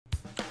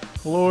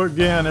Hello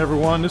again,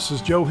 everyone. This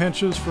is Joe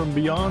Hentges from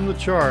Beyond the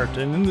Chart,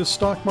 and in this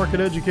stock market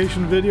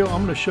education video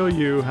I'm going to show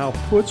you how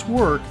puts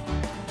work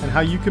and how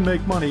you can make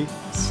money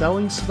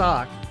selling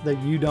stock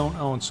that you don't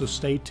own, so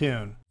stay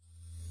tuned.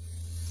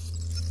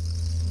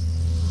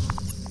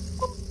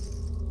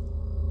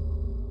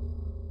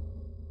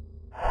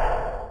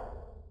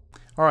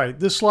 Alright,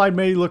 this slide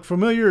may look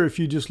familiar if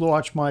you just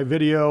watched my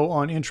video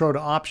on Intro to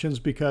Options,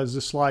 because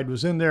this slide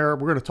was in there.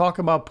 We're going to talk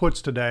about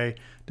puts today,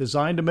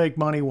 designed to make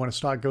money when a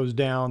stock goes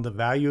down. The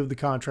value of the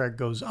contract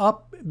goes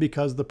up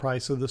because the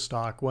price of the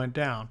stock went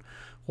down.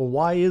 Well,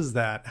 why is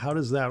that? How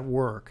does that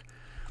work?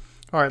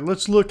 Alright,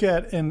 let's look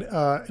at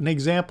an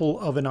example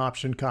of an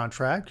option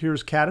contract.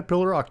 Here's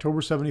Caterpillar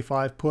October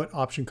 75 put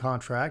option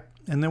contract,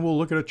 and then we'll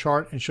look at a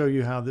chart and show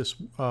you how this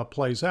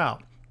plays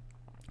out.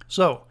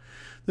 So,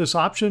 this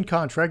option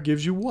contract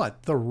gives you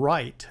what? The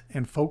right,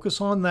 and focus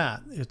on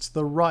that. It's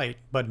the right,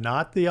 but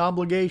not the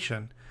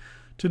obligation.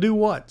 To do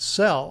what?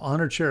 Sell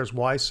 100 shares.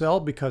 Why sell?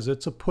 Because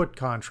it's a put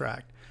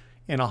contract.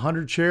 And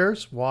 100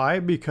 shares? Why?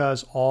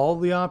 Because all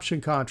the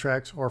option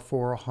contracts are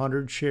for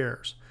 100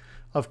 shares.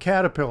 Of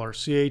Caterpillar,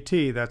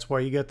 CAT, that's why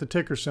you get the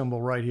ticker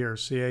symbol right here,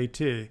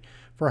 CAT.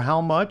 For how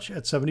much?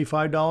 At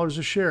 $75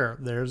 a share.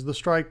 There's the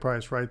strike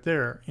price right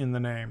there in the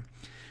name.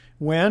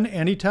 When?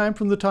 Anytime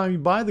from the time you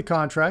buy the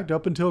contract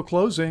up until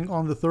closing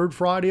on the third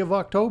Friday of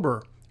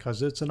October,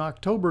 because it's an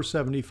October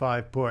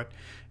 75 put.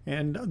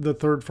 And the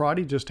third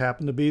Friday just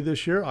happened to be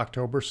this year,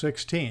 October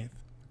 16th.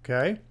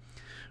 Okay?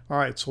 All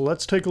right, so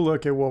let's take a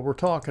look at what we're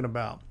talking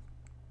about.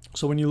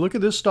 So when you look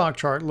at this stock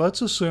chart,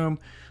 let's assume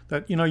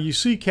that, you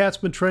see CAT's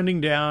been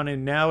trending down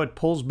and now it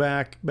pulls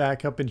back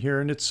up in here,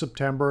 and it's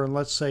September, and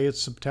let's say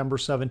it's September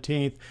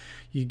 17th.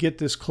 You get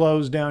this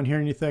close down here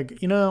and you think,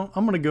 I'm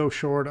going to go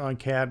short on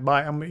CAT.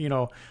 I'm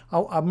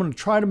going to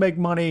try to make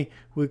money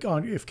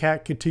if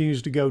CAT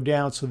continues to go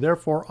down, so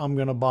therefore I'm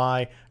going to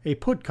buy a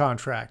put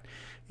contract.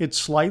 It's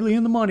slightly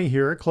in the money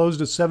here. It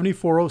closed at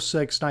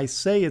 74.06, and I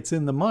say it's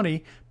in the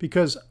money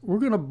because we're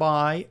going to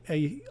buy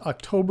a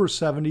October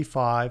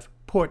 75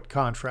 put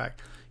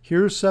contract.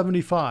 Here's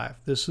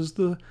 75. This is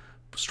the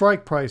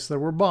strike price that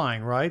we're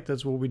buying, right?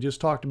 That's what we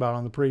just talked about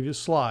on the previous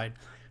slide.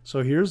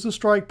 So here's the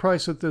strike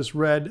price at this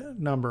red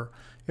number.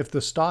 If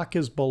the stock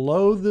is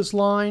below this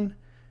line,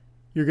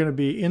 you're going to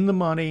be in the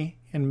money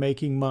and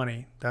making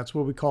money. That's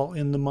what we call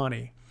in the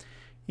money.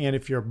 And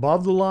if you're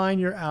above the line,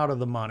 you're out of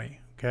the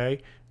money.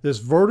 Okay? This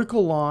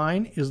vertical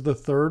line is the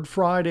third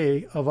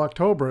Friday of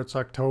October. It's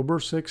October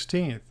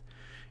 16th.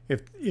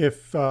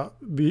 If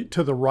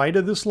to the right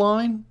of this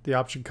line, the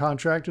option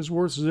contract is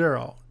worth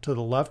 0. To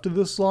the left of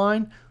this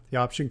line, the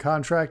option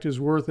contract is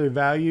worth a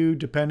value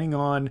depending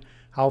on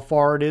how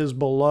far it is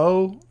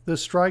below the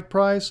strike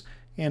price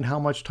and how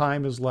much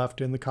time is left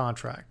in the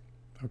contract,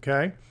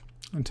 okay,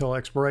 until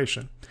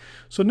expiration.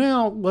 So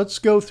now let's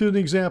go through the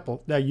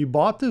example. Now you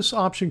bought this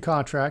option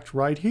contract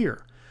right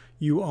here.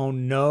 You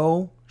own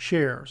no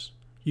shares.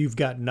 You've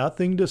got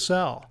nothing to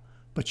sell,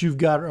 but you've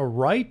got a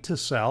right to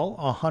sell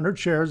 100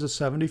 shares at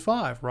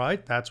 75,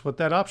 right? That's what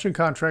that option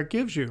contract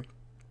gives you.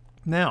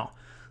 Now,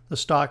 the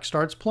stock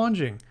starts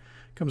plunging,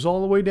 comes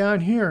all the way down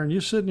here, and you're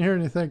sitting here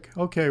and you think,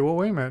 okay, well,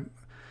 wait a minute.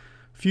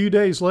 A few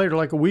days later,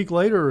 like a week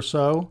later or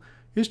so,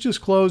 it's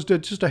just closed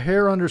at just a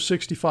hair under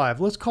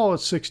 65. Let's call it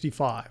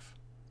 65,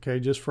 okay,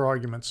 just for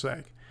argument's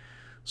sake.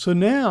 So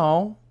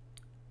now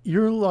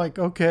you're like,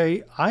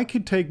 okay, I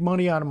could take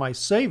money out of my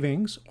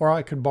savings, or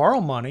I could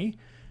borrow money,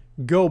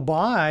 go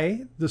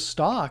buy the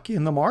stock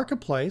in the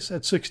marketplace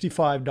at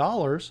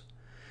 $65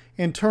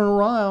 and turn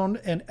around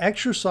and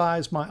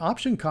exercise my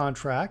option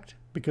contract,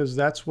 because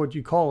that's what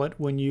you call it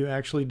when you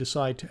actually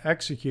decide to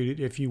execute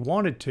it if you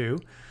wanted to.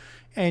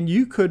 And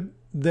you could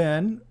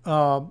then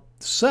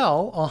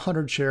sell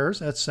 100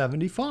 shares at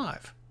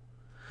 75.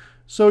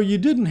 So you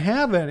didn't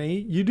have any.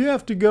 You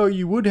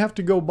would have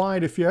to go buy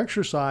it if you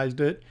exercised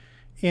it,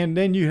 and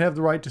then you have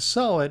the right to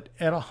sell it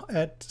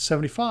at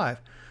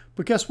 75.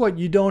 But guess what?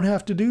 You don't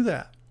have to do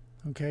that,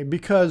 okay?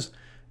 Because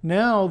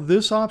now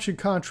this option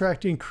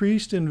contract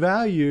increased in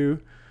value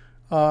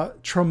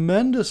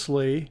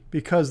tremendously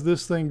because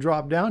this thing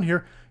dropped down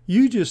here.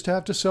 You just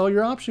have to sell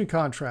your option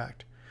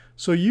contract.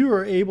 So you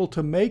are able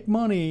to make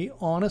money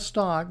on a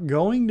stock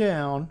going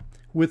down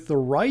with the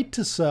right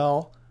to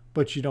sell,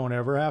 but you don't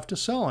ever have to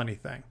sell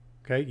anything,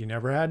 okay? You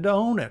never had to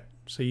own it,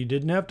 so you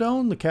didn't have to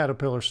own the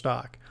Caterpillar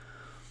stock.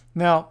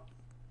 Now,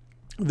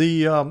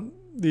 the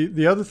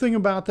other thing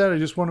about that I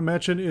just want to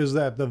mention is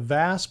that the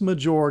vast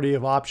majority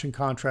of option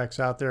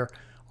contracts out there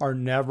are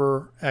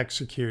never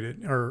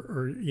executed,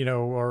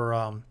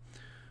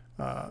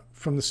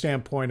 from the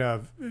standpoint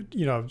of,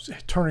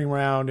 turning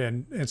around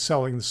and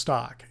selling the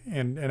stock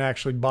and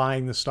actually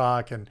buying the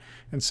stock and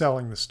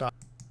selling the stock.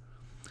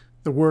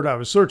 The word I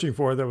was searching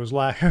for that was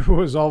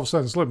all of a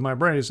sudden slipped my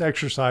brain is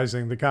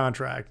exercising the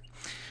contract.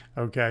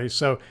 Okay,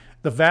 so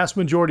the vast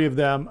majority of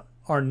them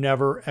are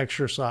never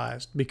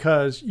exercised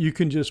because you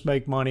can just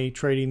make money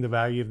trading the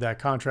value of that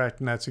contract,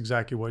 and that's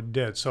exactly what it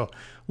did. So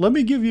let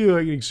me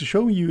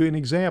show you an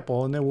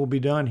example, and then we'll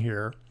be done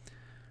here.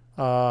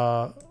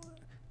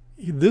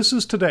 this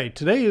is today.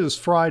 Today is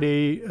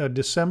Friday,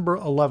 December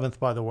 11th,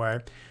 by the way.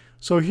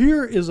 So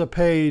here is a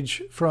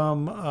page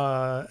from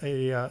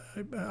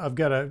I've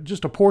got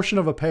just a portion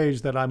of a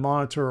page that I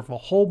monitor of a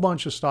whole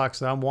bunch of stocks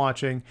that I'm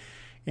watching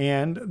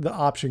and the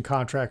option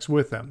contracts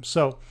with them.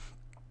 So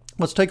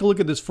let's take a look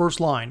at this first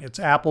line. It's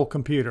Apple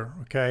Computer,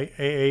 okay?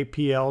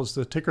 AAPL is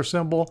the ticker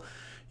symbol.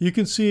 You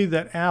can see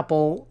that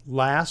Apple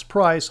last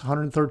price,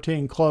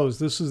 113 closed.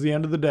 This is the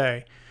end of the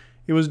day.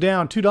 It was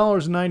down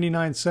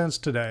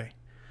 $2.99 today.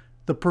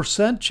 The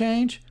percent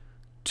change,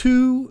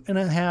 2.5%,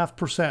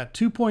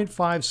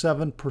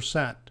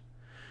 2.57%.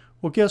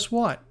 Well, guess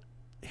what?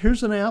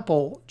 Here's an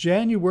Apple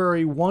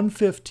January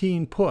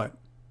 115 put,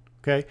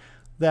 okay,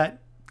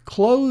 that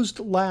closed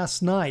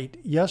last night,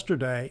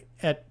 yesterday,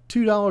 at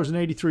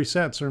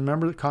 $2.83.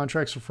 Remember, the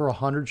contracts are for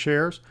 100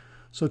 shares,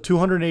 so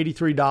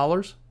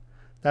 $283.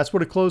 That's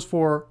what it closed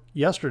for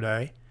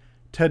yesterday.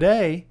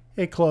 Today,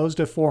 it closed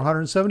at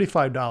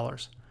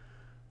 $475.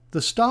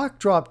 The stock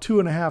dropped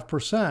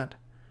 2.5%,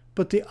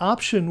 but the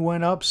option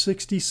went up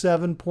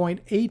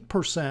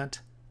 67.8%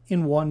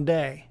 in one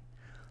day.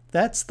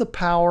 That's the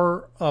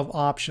power of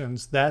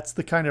options. That's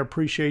the kind of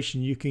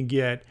appreciation you can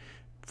get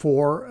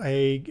for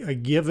a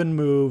given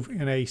move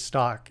in a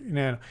stock.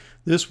 Now,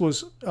 this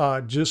was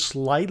just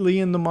slightly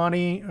in the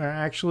money.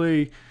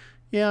 Actually,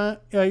 yeah,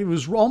 it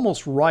was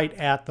almost right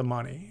at the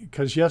money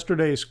because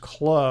yesterday's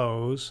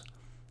close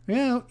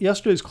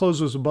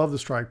was above the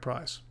strike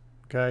price,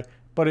 okay?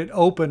 But it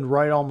opened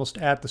right almost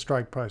at the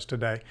strike price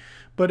today.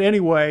 But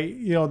anyway,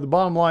 you know, the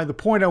bottom line, the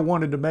point I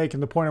wanted to make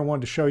and the point I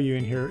wanted to show you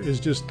in here is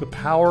just the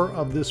power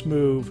of this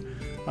move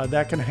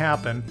that can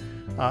happen.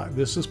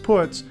 This is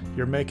puts.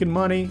 You're making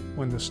money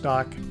when the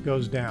stock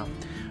goes down.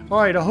 All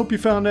right, I hope you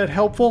found that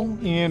helpful.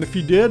 And if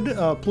you did,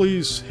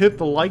 please hit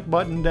the like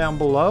button down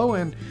below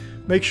and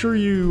make sure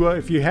you,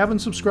 if you haven't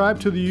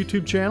subscribed to the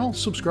YouTube channel,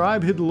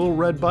 subscribe, hit the little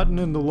red button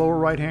in the lower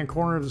right-hand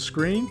corner of the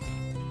screen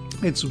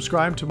and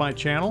subscribe to my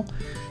channel.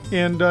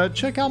 And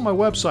check out my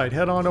website.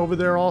 Head on over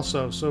there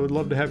also. So I'd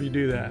love to have you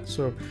do that.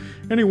 So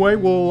anyway,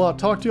 we'll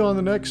talk to you on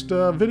the next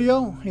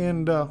video.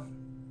 And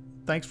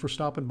thanks for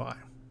stopping by.